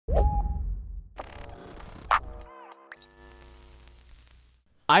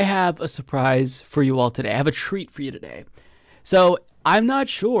I have a surprise for you all today. I have a treat for you today. So I'm not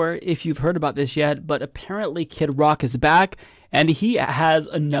sure if you've heard about this yet, but apparently Kid Rock is back, and he has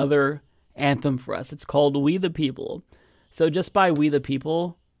another anthem for us. It's called We the People. So just by We the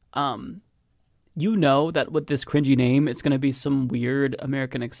People, you know that with this cringy name, it's going to be some weird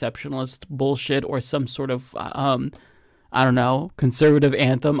American exceptionalist bullshit or some sort of, I don't know, conservative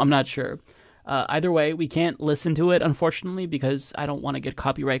anthem. I'm not sure. Either way, we can't listen to it, unfortunately, because I don't want to get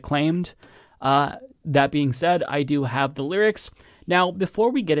copyright claimed. That being said, I do have the lyrics. Now,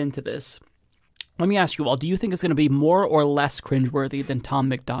 before we get into this, let me ask you all, do you think it's going to be more or less cringeworthy than Tom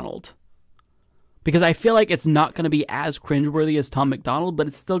McDonald? Because I feel like it's not going to be as cringeworthy as Tom McDonald, but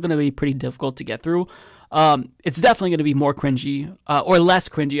it's still going to be pretty difficult to get through. It's definitely going to be more cringy, or less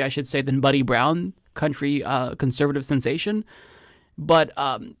cringy, I should say, than Buddy Brown, country conservative sensation. But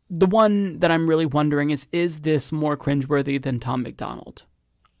the one that I'm really wondering is this more cringeworthy than Tom McDonald?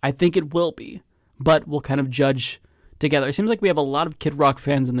 I think it will be, but we'll kind of judge together. It seems like we have a lot of Kid Rock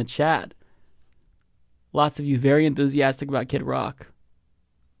fans in the chat. Lots of you very enthusiastic about Kid Rock.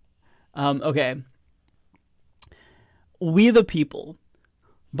 Okay. We the People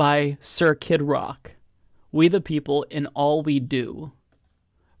by Sir Kid Rock. We the people in all we do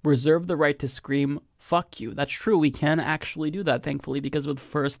reserve the right to scream, fuck you. That's true. We can actually do that, thankfully, because of the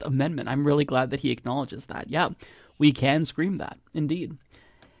First Amendment. I'm really glad that he acknowledges that. Yeah, we can scream that. Indeed.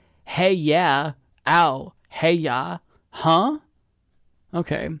 Hey, yeah. Ow. Hey, yeah. Huh?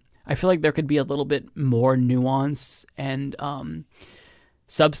 Okay. I feel like there could be a little bit more nuance and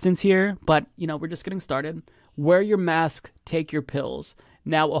substance here, but, you know, we're just getting started. Wear your mask, take your pills.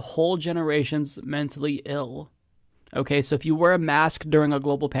 Now a whole generation's mentally ill. Okay, so if you wear a mask during a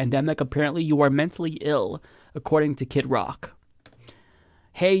global pandemic, apparently you are mentally ill, according to Kid Rock.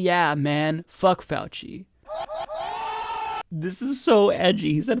 Hey, yeah, man, fuck Fauci. This is so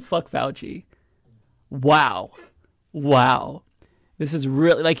edgy. He said fuck Fauci. Wow. Wow. This is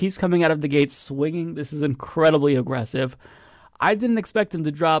really, like, he's coming out of the gate swinging. This is incredibly aggressive. I didn't expect him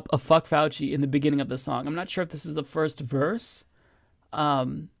to drop a fuck Fauci in the beginning of the song. I'm not sure if this is the first verse.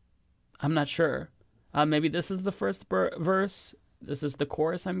 I'm not sure. Maybe this is the first verse. This is the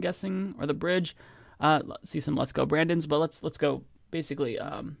chorus, I'm guessing, or the bridge. Let's see some Let's Go Brandons, but let's go. Basically,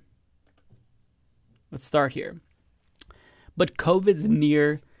 let's start here. But COVID's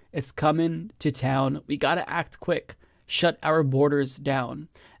near. It's coming to town. We gotta act quick. Shut our borders down.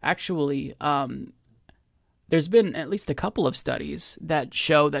 Actually, there's been at least a couple of studies that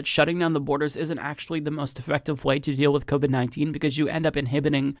show that shutting down the borders isn't actually the most effective way to deal with COVID-19 because you end up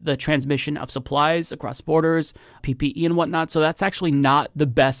inhibiting the transmission of supplies across borders, PPE and whatnot. So that's actually not the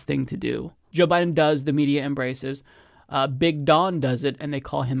best thing to do. Joe Biden does, the media embraces. Big Don does it, and they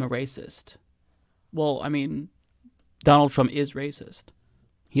call him a racist. Well, I mean, Donald Trump is racist.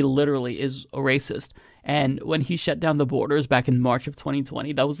 He literally is a racist. And when he shut down the borders back in March of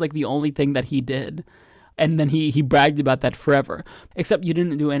 2020, that was like the only thing that he did. And then he bragged about that forever. Except you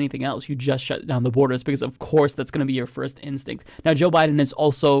didn't do anything else. You just shut down the borders because, of course, that's going to be your first instinct. Now, Joe Biden is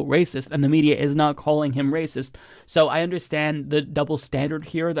also racist, and the media is not calling him racist. So I understand the double standard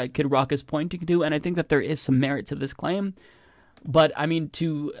here that Kid Rock is pointing to, and I think that there is some merit to this claim. But, I mean,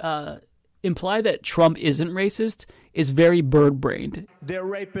 to imply that Trump isn't racist is very bird-brained. They're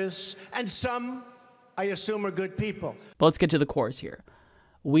rapists, and some, I assume, are good people. But let's get to the chorus here.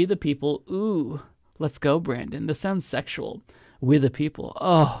 We the people, ooh. Let's go, Brandon. This sounds sexual. We the people.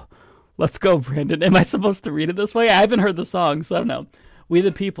 Oh, let's go, Brandon. Am I supposed to read it this way? I haven't heard the song, so I don't know. We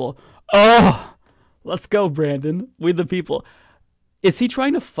the people. Oh, let's go, Brandon. We the people. Is he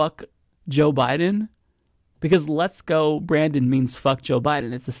trying to fuck Joe Biden? Because let's go, Brandon means fuck Joe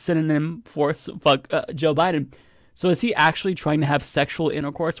Biden. It's a synonym for fuck Joe Biden. So is he actually trying to have sexual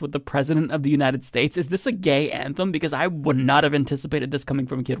intercourse with the president of the United States? Is this a gay anthem? Because I would not have anticipated this coming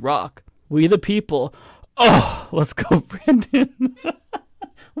from Kid Rock. We the people. Oh, let's go, Brandon.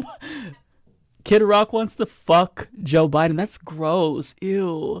 Kid Rock wants to fuck Joe Biden. That's gross.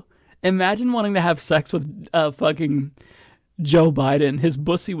 Ew. Imagine wanting to have sex with fucking Joe Biden. His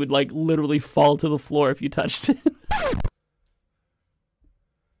pussy would, like, literally fall to the floor if you touched it.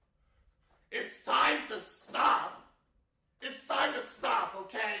 It's time to stop. It's time to stop,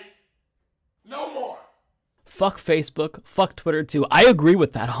 okay? No more. Fuck Facebook, fuck Twitter too. I agree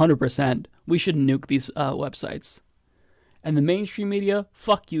with that 100%. We should nuke these websites. And the mainstream media,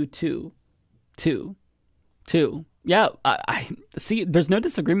 fuck you too. Yeah, I see, there's no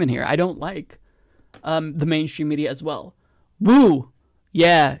disagreement here. I don't like the mainstream media as well. Woo!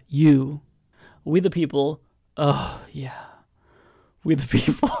 Yeah, you. We the people. Oh, yeah. We the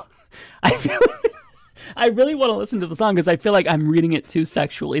people. I I really want to listen to the song because I feel like I'm reading it too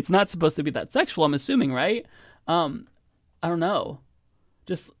sexually. It's not supposed to be that sexual, I'm assuming, right? I don't know.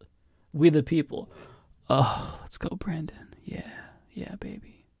 Just We the People. Oh, let's go, Brandon. Yeah,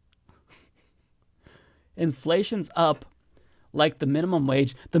 baby. Inflation's up like the minimum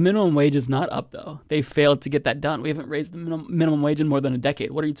wage. The minimum wage is not up, though. They failed to get that done. We haven't raised the minimum wage in more than a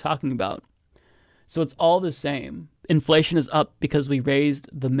decade. What are you talking about? So it's all the same. Inflation is up because we raised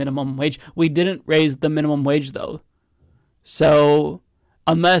the minimum wage. We didn't raise the minimum wage, though. So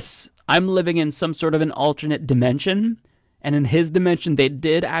unless I'm living in some sort of an alternate dimension, and in his dimension they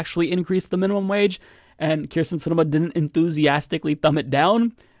did actually increase the minimum wage, and Kirsten Sinema didn't enthusiastically thumb it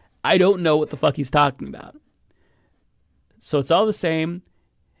down, I don't know what the fuck he's talking about. So it's all the same.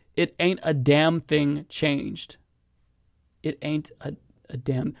 It ain't a damn thing changed. It ain't a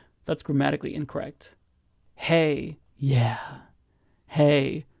damn... That's grammatically incorrect. Hey, yeah.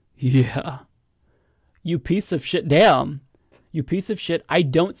 Hey, yeah. You piece of shit. Damn. You piece of shit. I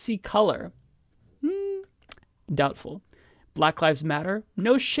don't see color. Doubtful. Black Lives Matter?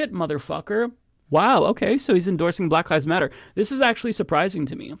 No shit, motherfucker. Wow, okay, so he's endorsing Black Lives Matter. This is actually surprising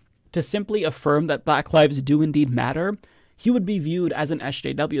to me. To simply affirm that Black lives do indeed matter, he would be viewed as an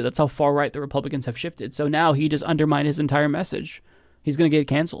SJW. That's how far right the Republicans have shifted. So now he just undermined his entire message. He's going to get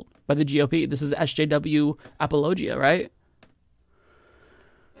canceled by the GOP. This is SJW apologia, right?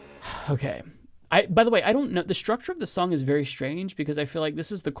 Okay. By the way, I don't know. The structure of the song is very strange because I feel like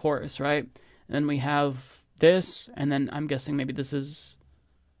this is the chorus, right? And then we have this, and then I'm guessing maybe this is,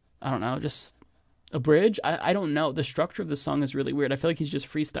 I don't know, just a bridge. I don't know. The structure of the song is really weird. I feel like he's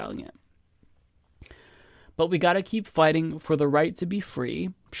just freestyling it. But we got to keep fighting for the right to be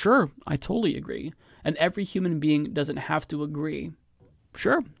free. Sure, I totally agree. And every human being doesn't have to agree.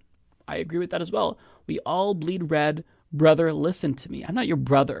 Sure, I agree with that as well. We all bleed red. Brother, listen to me. I'm not your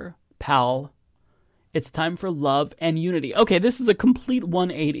brother, pal. It's time for love and unity. Okay, this is a complete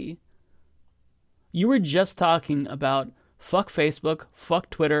 180. You were just talking about fuck Facebook, fuck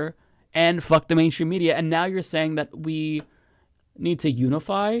Twitter, and fuck the mainstream media, and now you're saying that we need to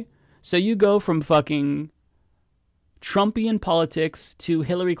unify? So you go from fucking Trumpian politics to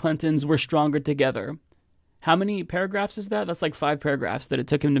Hillary Clinton's we're stronger together. How many paragraphs is that? That's like 5 paragraphs that it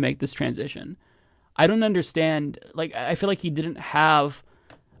took him to make this transition. I don't understand. Like, I feel like he didn't have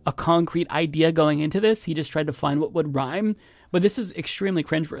a concrete idea going into this. He just tried to find what would rhyme. But this is extremely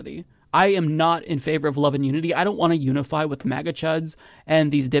cringeworthy. I am not in favor of love and unity. I don't want to unify with MAGA chuds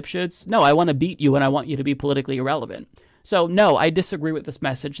and these dipshits. No, I want to beat you and I want you to be politically irrelevant. So, no, I disagree with this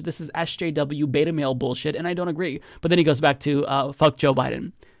message. This is SJW beta male bullshit, and I don't agree. But then he goes back to, fuck Joe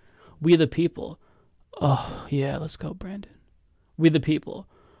Biden. We the people. Oh, yeah, let's go, Brandon. We the people.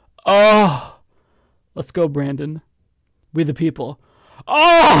 Oh, let's go, Brandon. We the people.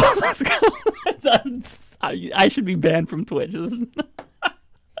 Oh, let's go. I should be banned from Twitch.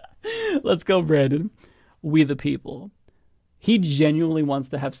 Let's go, Brandon. We the people. He genuinely wants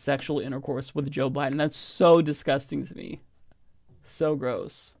to have sexual intercourse with Joe Biden. That's so disgusting to me. So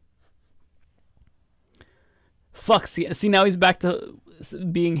gross. Fuck. See, now he's back to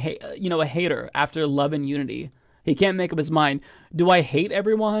being, a hater after love and unity. He can't make up his mind. Do I hate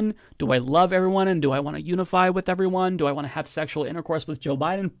everyone? Do I love everyone? And do I want to unify with everyone? Do I want to have sexual intercourse with Joe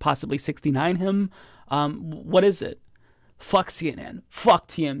Biden? Possibly 69 him? What is it? Fuck CNN. Fuck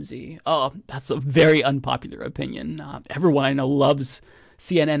TMZ. Oh, that's a very unpopular opinion. Everyone I know loves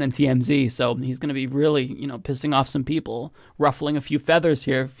CNN and TMZ, so he's going to be really, pissing off some people, ruffling a few feathers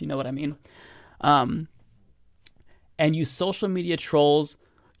here, if you know what I mean. And you social media trolls,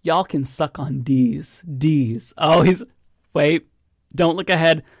 y'all can suck on D's. D's. Oh, wait, don't look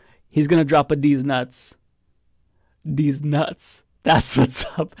ahead. He's going to drop a D's nuts. D's nuts. That's what's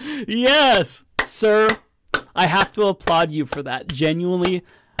up. Yes, sir. I have to applaud you for that. Genuinely,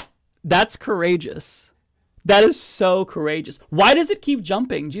 that's courageous. That is so courageous. Why does it keep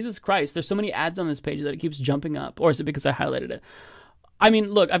jumping? Jesus Christ, there's so many ads on this page that it keeps jumping up. Or is it because I highlighted it? I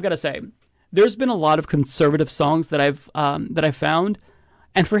mean, look, I've got to say, there's been a lot of conservative songs that I've found,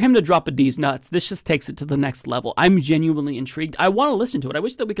 and for him to drop a D's nuts, this just takes it to the next level. I'm genuinely intrigued. I want to listen to it. I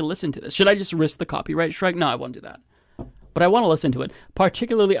wish that we could listen to this. Should I just risk the copyright strike? No, I won't do that. But I want to listen to it.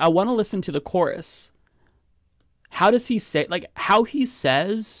 Particularly, I want to listen to the chorus. How does he say, how he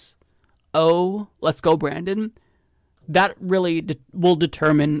says, oh, let's go, Brandon, that really will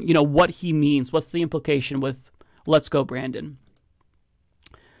determine, what he means. What's the implication with let's go, Brandon?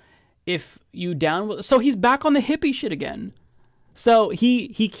 If you down with, so he's back on the hippie shit again. So he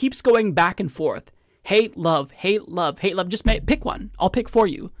keeps going back and forth. Hate, love, hate, love, hate, love. Just pick one. I'll pick for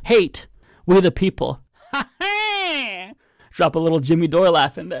you. Hate, we the people. Drop a little Jimmy Dore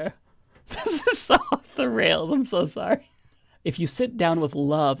laugh in there. This is so off the rails. I'm so sorry. If you sit down with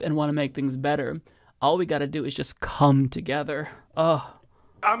love and want to make things better, all we got to do is just come together. Oh.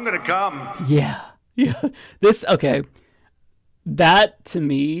 I'm gonna come. Yeah. Yeah. Okay. That to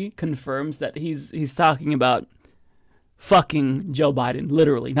me confirms that he's talking about fucking Joe Biden,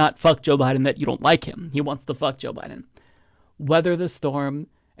 literally. Not fuck Joe Biden that you don't like him. He wants to fuck Joe Biden. Weather the storm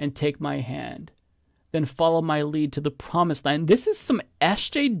and take my hand. Then follow my lead to the promised land. This is some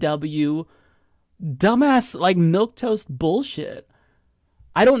SJW dumbass, like, milquetoast bullshit.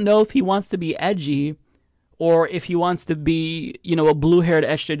 I don't know if he wants to be edgy or if he wants to be, a blue-haired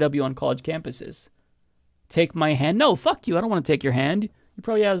SJW on college campuses. Take my hand? No, fuck you. I don't want to take your hand. You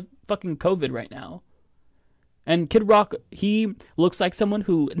probably have fucking COVID right now. And Kid Rock, he looks like someone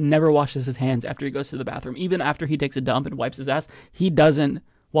who never washes his hands after he goes to the bathroom. Even after he takes a dump and wipes his ass, he doesn't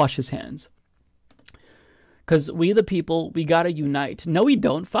wash his hands. Because we the people, we gotta unite. No, we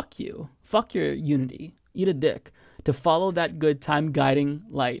don't. Fuck you. Fuck your unity. Eat a dick. To follow that good time guiding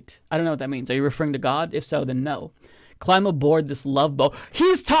light. I don't know what that means. Are you referring to God? If so, then no. Climb aboard this love boat.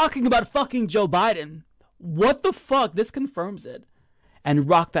 He's talking about fucking Joe Biden. What the fuck? This confirms it. And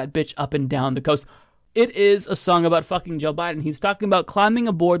rock that bitch up and down the coast. It is a song about fucking Joe Biden. He's talking about climbing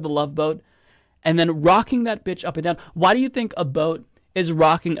aboard the love boat and then rocking that bitch up and down. Why do you think a boat is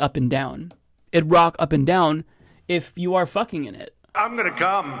rocking up and down? It rock up and down if you are fucking in it. I'm gonna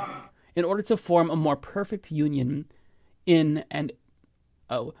come. In order to form a more perfect union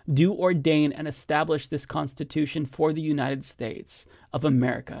do ordain and establish this Constitution for the United States of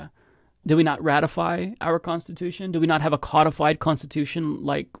America. Do we not ratify our Constitution? Do we not have a codified Constitution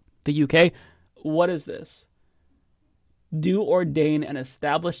like the UK? What is this? Do ordain and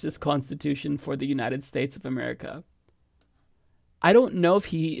establish this Constitution for the United States of America. I don't know if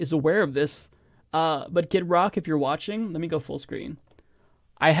he is aware of this, but Kid Rock, if you're watching, let me go full screen.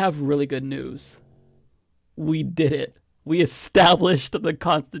 I have really good news. We did it. We established the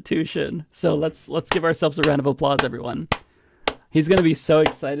Constitution. So let's give ourselves a round of applause, everyone. He's going to be so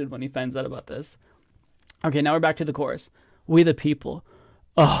excited when he finds out about this. Okay, now we're back to the chorus. We the people.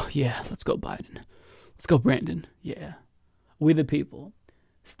 Oh, yeah, let's go Biden. Let's go Brandon. Yeah. We the people.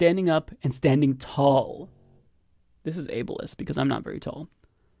 Standing up and standing tall. This is ableist because I'm not very tall.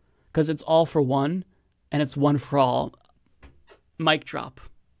 Because it's all for one and it's one for all. Mic drop.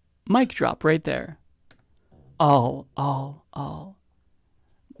 Mic drop right there. All.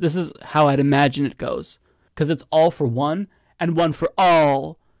 This is how I'd imagine it goes. Because it's all for one and one for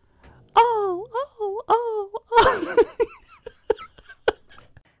all. Oh.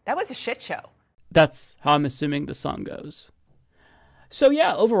 That was a shit show. That's how I'm assuming the song goes. So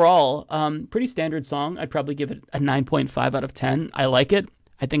yeah, overall, pretty standard song. I'd probably give it a 9.5 out of 10. I like it.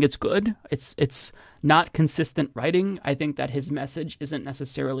 I think it's good. It's not consistent writing. I think that his message isn't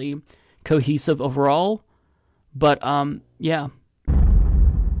necessarily cohesive overall. But yeah.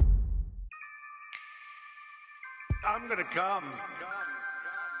 I'm gonna come.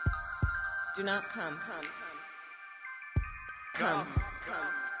 Do not come. Come.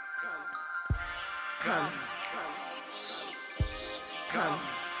 Come. Come.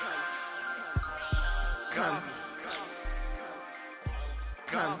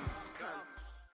 Come.